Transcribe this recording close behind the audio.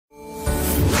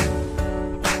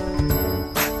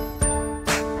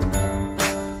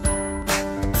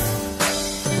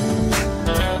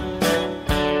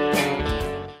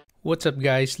What's up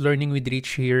guys, Learning with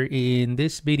Rich here. In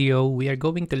this video, we are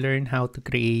going to learn how to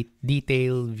create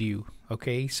detail view.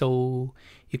 Okay, so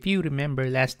if you remember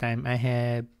last time, I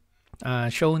have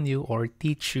shown you or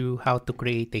teach you how to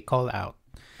create a call out.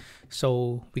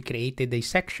 So we created a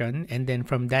section, and then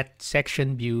from that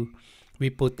section view, we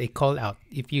put a call out.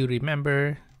 If you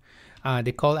remember,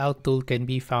 the call out tool can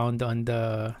be found on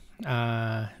the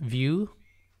view.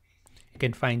 You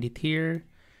can find it here.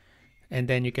 And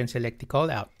then you can select the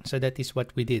call out. So that is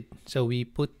what we did. So we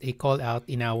put a call out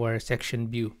in our section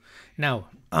view. Now,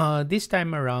 this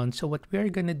time around, so what we're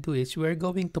going to do is we're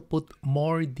going to put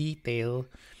more detail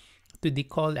to the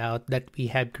call out that we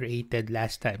have created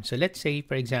last time. So let's say,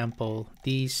 for example,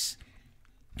 this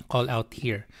call out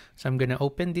here. So I'm going to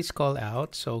open this call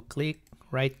out. So click,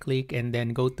 right click, and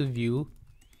then go to view.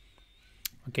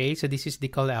 Okay, so this is the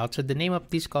call out. So the name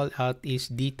of this call out is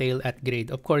detail at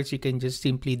grade. Of course, you can just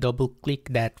simply double click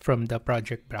that from the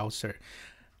project browser.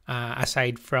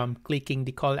 Aside from clicking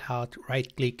the call out, right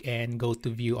click and go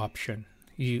to view option.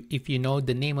 If you know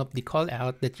the name of the call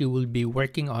out that you will be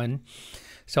working on,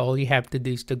 so all you have to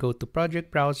do is to go to project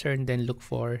browser and then look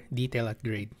for detail at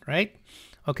grade, right?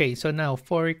 Okay, so now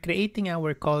for creating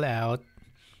our call out,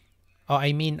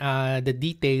 the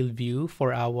detail view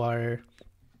for our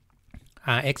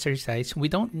exercise, we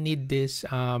don't need this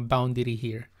boundary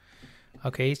here.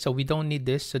 Okay, so we don't need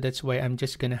this, so that's why I'm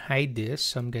just gonna hide this.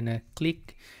 So I'm gonna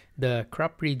click the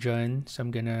crop region, so I'm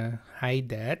gonna hide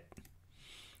that.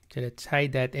 So let's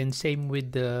hide that, and same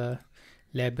with the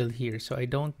label here, so I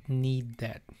don't need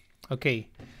that. Okay,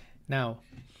 now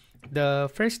the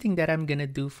first thing that I'm gonna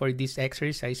do for this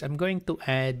exercise, I'm going to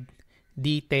add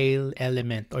detail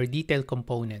element or detail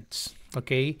components.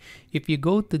 Okay, if you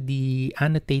go to the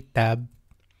annotate tab,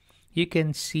 you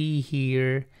can see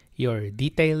here your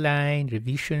detail line,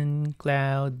 revision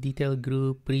cloud, detail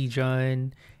group,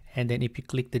 region, and then if you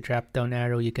click the drop down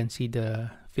arrow, you can see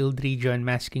the filled region,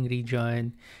 masking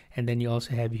region, and then you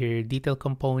also have here detail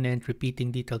component,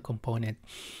 repeating detail component.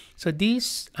 So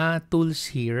these tools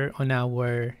here on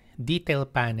our detail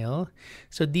panel,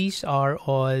 so these are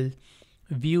all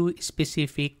view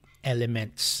specific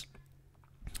elements.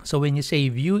 So when you say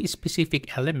view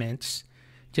specific elements,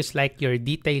 just like your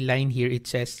detail line here, it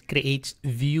says creates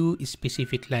view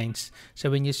specific lines. So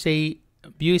when you say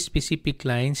view specific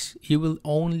lines, you will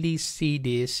only see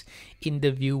this in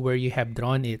the view where you have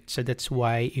drawn it. So that's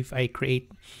why if I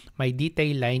create my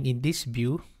detail line in this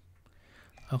view,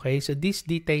 okay, so this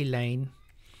detail line,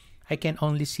 I can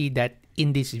only see that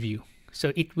in this view.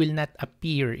 So it will not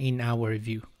appear in our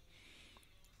view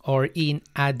or in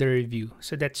other view.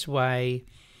 So that's why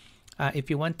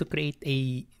if you want to create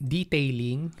a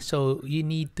detailing, so you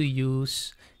need to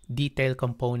use detail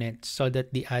components so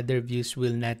that the other views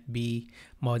will not be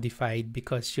modified,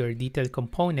 because your detail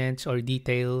components or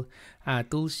detail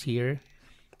tools here,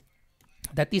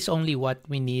 that is only what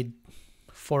we need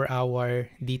for our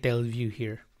detail view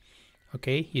here.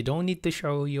 Okay, you don't need to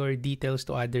show your details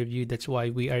to other view. That's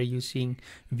why we are using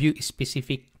view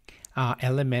specific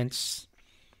elements,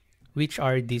 which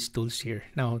are these tools here.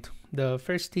 Now, the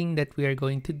first thing that we are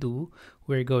going to do,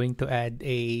 we're going to add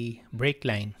a break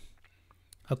line.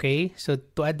 Okay, so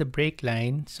to add the break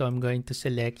line, so I'm going to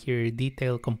select your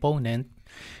detail component.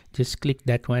 Just click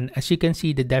that one. As you can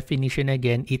see, the definition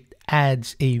again, it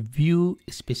adds a view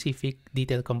specific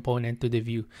detail component to the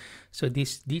view. So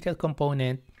this detail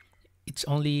component, it's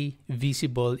only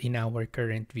visible in our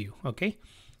current view. Okay,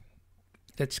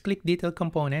 let's click detail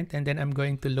component, and then I'm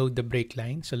going to load the break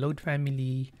line. So load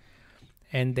family,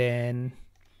 and then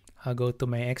I'll go to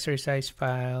my exercise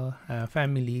file,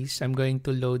 families. I'm going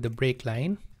to load the break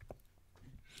line,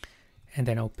 and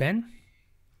then open.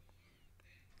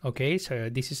 Okay, so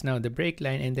this is now the break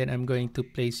line, and then I'm going to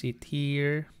place it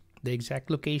here. The exact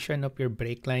location of your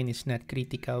break line is not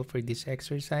critical for this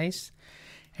exercise.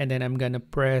 And then I'm gonna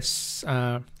press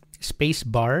space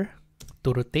bar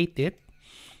to rotate it.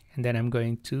 And then I'm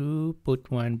going to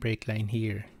put one break line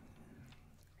here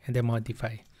and then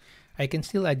modify. I can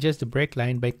still adjust the break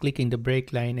line by clicking the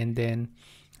break line, and then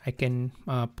I can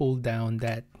pull down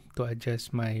that to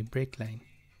adjust my break line.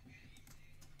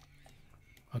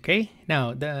 Okay,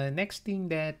 now the next thing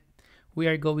that we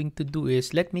are going to do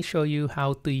is, let me show you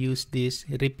how to use this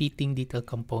repeating detail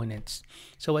components.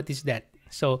 So what is that?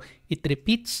 So it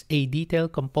repeats a detail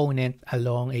component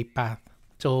along a path.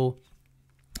 So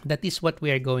that is what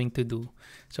we are going to do.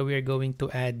 So we are going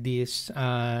to add this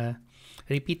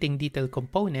repeating detail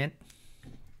component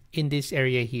in this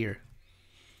area here.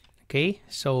 Okay,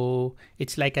 so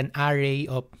it's like an array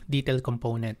of detail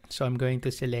component. So I'm going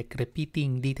to select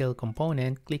repeating detail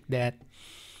component, click that,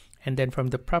 and then from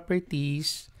the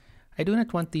properties, I do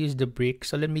not want to use the brick,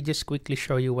 so let me just quickly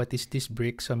show you what is this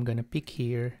brick. So I'm gonna pick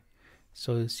here.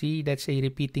 So see, that's a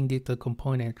repeating detail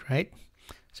component, right?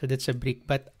 So that's a brick,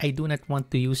 but I do not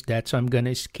want to use that, so I'm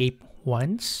gonna escape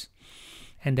once,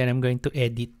 and then I'm going to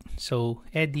edit. So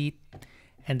edit,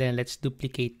 and then let's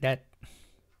duplicate that.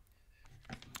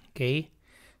 Okay,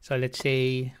 so let's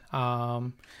say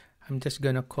I'm just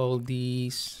gonna call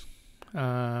these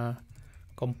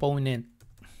component.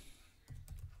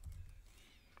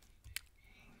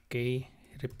 Okay,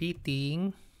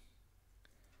 repeating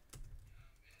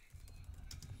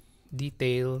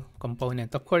detail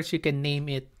component. Of course, you can name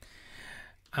it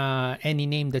any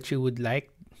name that you would like,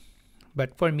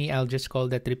 but for me, I'll just call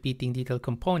that repeating detail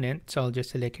component. So I'll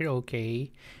just select here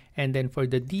OK, and then for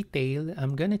the detail,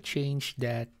 I'm gonna change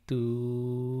that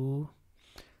to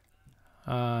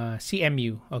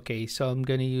CMU. Okay, so I'm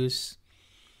gonna use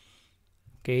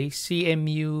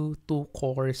CMU 2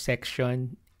 core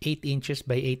section, 8 inches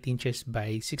by 8 inches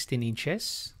by 16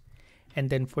 inches. And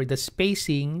then for the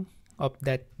spacing of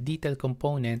that detail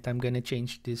component, I'm gonna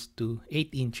change this to 8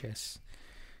 inches.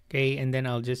 Okay, and then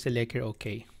I'll just select here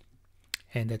OK.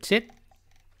 And that's it.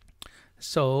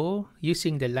 So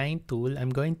using the line tool, I'm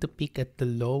going to pick at the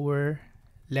lower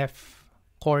left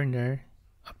corner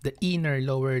of the inner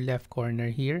lower left corner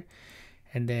here.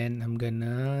 And then I'm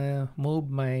gonna move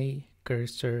my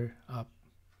cursor up.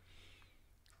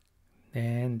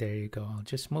 And there you go. I'll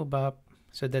just move up.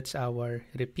 So that's our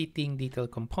repeating detail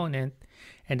component.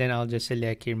 And then I'll just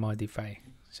select here modify.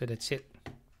 So that's it.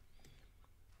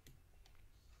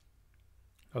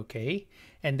 Okay.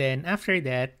 And then after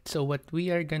that, so what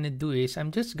we are going to do is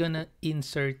I'm just going to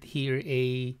insert here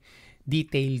a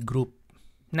detail group.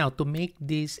 Now to make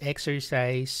this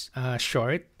exercise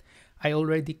short, I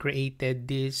already created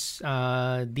this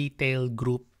detail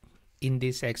group in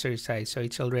this exercise. So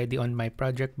it's already on my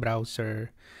project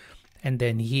browser. And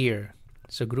then here,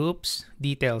 so groups,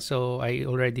 details. So I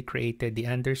already created the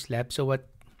underslab. So what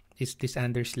is this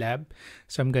underslab?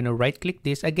 So I'm going to right click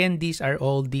this. Again, these are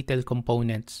all detail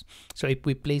components. So if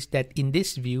we place that in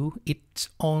this view, it's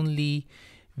only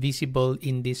visible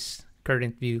in this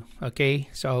current view. Okay,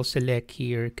 so I'll select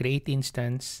here, create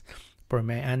instance for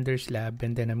my underslab,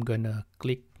 and then I'm going to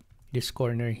click this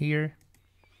corner here.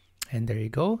 And there you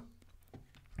go.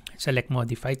 Select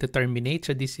modify to terminate.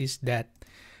 So this is that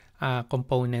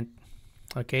component.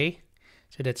 Okay,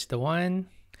 so that's the one.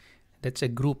 That's a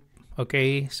group.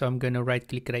 Okay, so I'm gonna right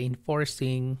click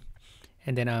reinforcing,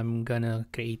 and then I'm gonna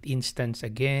create instance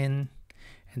again,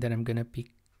 and then I'm gonna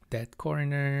pick that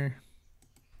corner.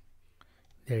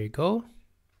 There you go.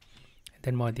 And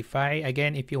then modify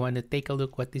again. If you want to take a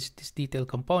look what is this detail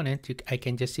component, I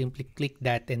can just simply click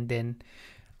that, and then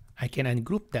I can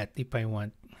ungroup that if I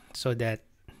want, so that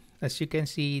as you can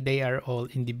see, they are all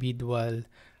individual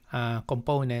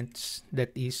components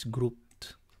that is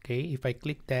grouped. Okay, if I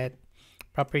click that,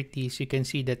 properties, you can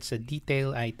see that's a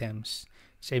detail items.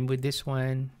 Same with this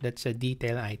one, that's a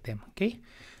detail item. Okay,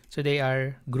 so they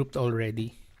are grouped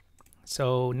already.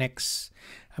 So next,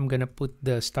 I'm gonna put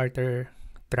the starter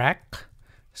track.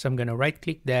 So I'm gonna right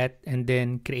click that and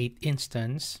then create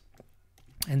instance.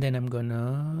 And then I'm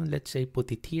gonna, let's say,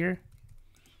 put it here.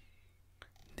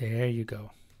 There you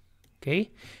go.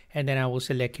 Okay, and then I will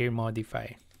select here modify.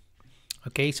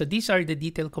 Okay, so these are the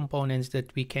detail components that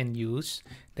we can use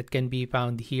that can be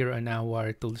found here on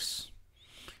our tools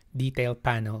detail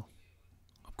panel.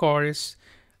 Of course,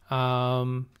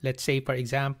 let's say for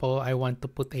example, I want to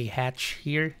put a hatch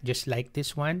here, just like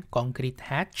this one, concrete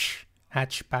hatch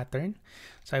pattern.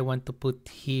 So I want to put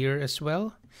here as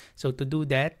well. So to do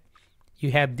that,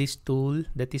 you have this tool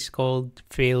that is called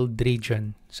filled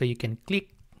region. So you can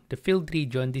click the filled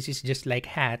region. This is just like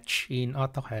hatch in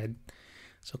AutoCAD.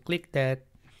 So click that,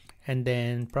 and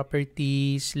then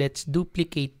properties, let's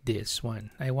duplicate this one.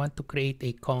 I want to create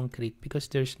a concrete because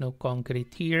there's no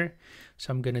concrete here. So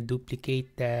I'm going to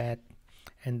duplicate that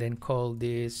and then call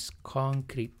this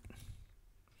concrete.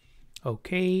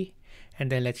 Okay,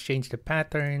 and then let's change the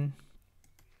pattern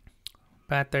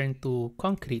to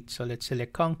concrete. So let's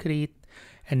select concrete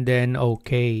and then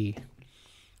okay.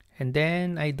 And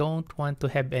then I don't want to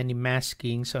have any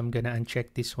masking, so I'm going to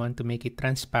uncheck this one to make it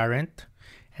transparent.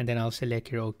 And then I'll select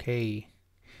here OK.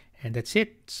 And that's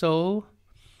it. So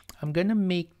I'm going to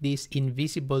make this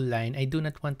invisible line. I do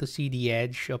not want to see the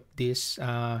edge of this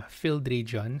filled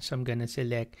region. So I'm going to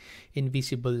select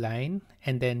invisible line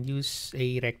and then use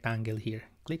a rectangle here.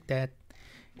 Click that.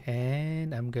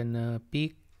 And I'm going to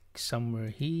pick somewhere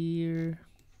here.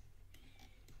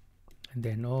 And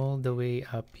then all the way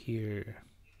up here.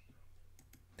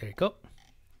 There you go.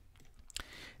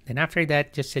 Then after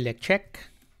that, just select check.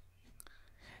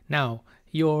 Now,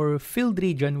 your field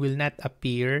region will not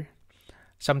appear.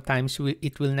 Sometimes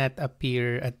it will not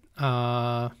appear at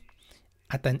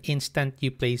an instant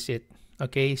you place it.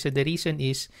 Okay, so the reason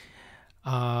is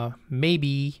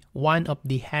maybe one of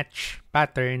the hatch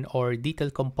pattern or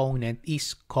detail component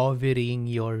is covering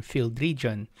your field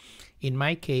region. In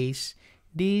my case,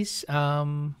 this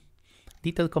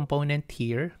detail component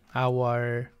here,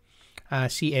 our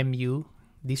CMU,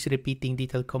 this repeating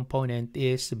detail component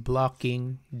is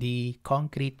blocking the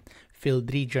concrete field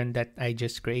region that I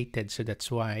just created. So that's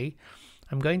why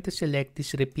I'm going to select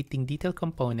this repeating detail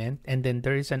component, and then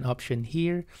there is an option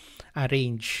here,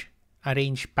 arrange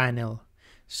panel.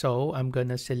 So I'm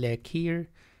gonna select here,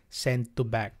 send to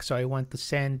back. So I want to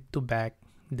send to back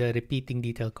the repeating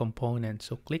detail component.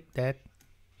 So click that,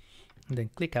 and then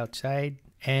click outside,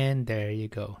 and there you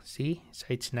go. See, so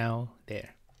it's now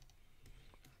there.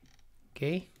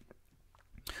 Okay,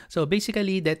 so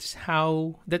basically that's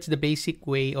the basic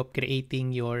way of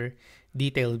creating your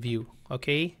detail view.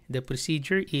 Okay, the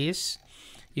procedure is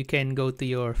you can go to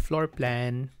your floor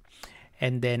plan,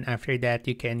 and then after that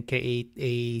you can create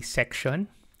a section.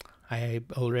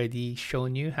 I've already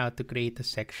shown you how to create a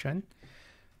section.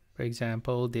 For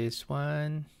example, this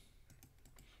one.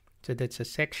 So that's a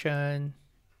section.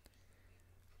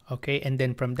 Okay, and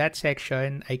then from that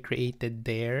section I created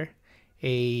there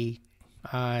a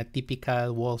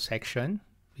typical wall section,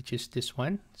 which is this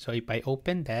one. So if I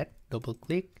open that, double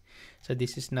click, so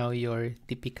this is now your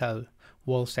typical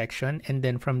wall section. And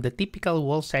then from the typical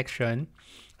wall section,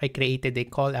 I created a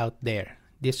call out there,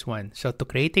 this one. So to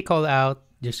create a call out,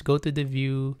 just go to the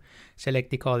view,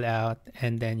 select the call out,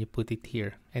 and then you put it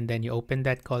here, and then you open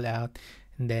that call out.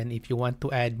 And then if you want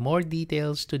to add more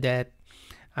details to that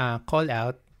call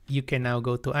out, you can now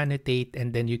go to annotate,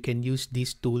 and then you can use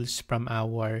these tools from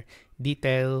our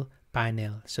detail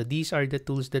panel. So these are the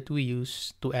tools that we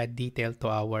use to add detail to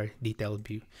our detail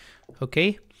view.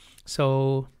 Okay,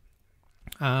 so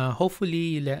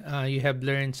hopefully you have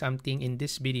learned something in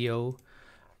this video.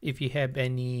 If you have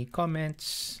any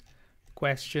comments,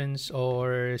 questions,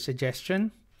 or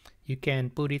suggestion, you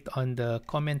can put it on the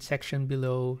comment section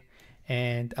below,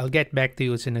 and I'll get back to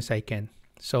you as soon as I can.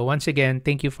 So once again,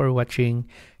 thank you for watching.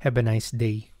 Have a nice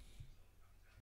day.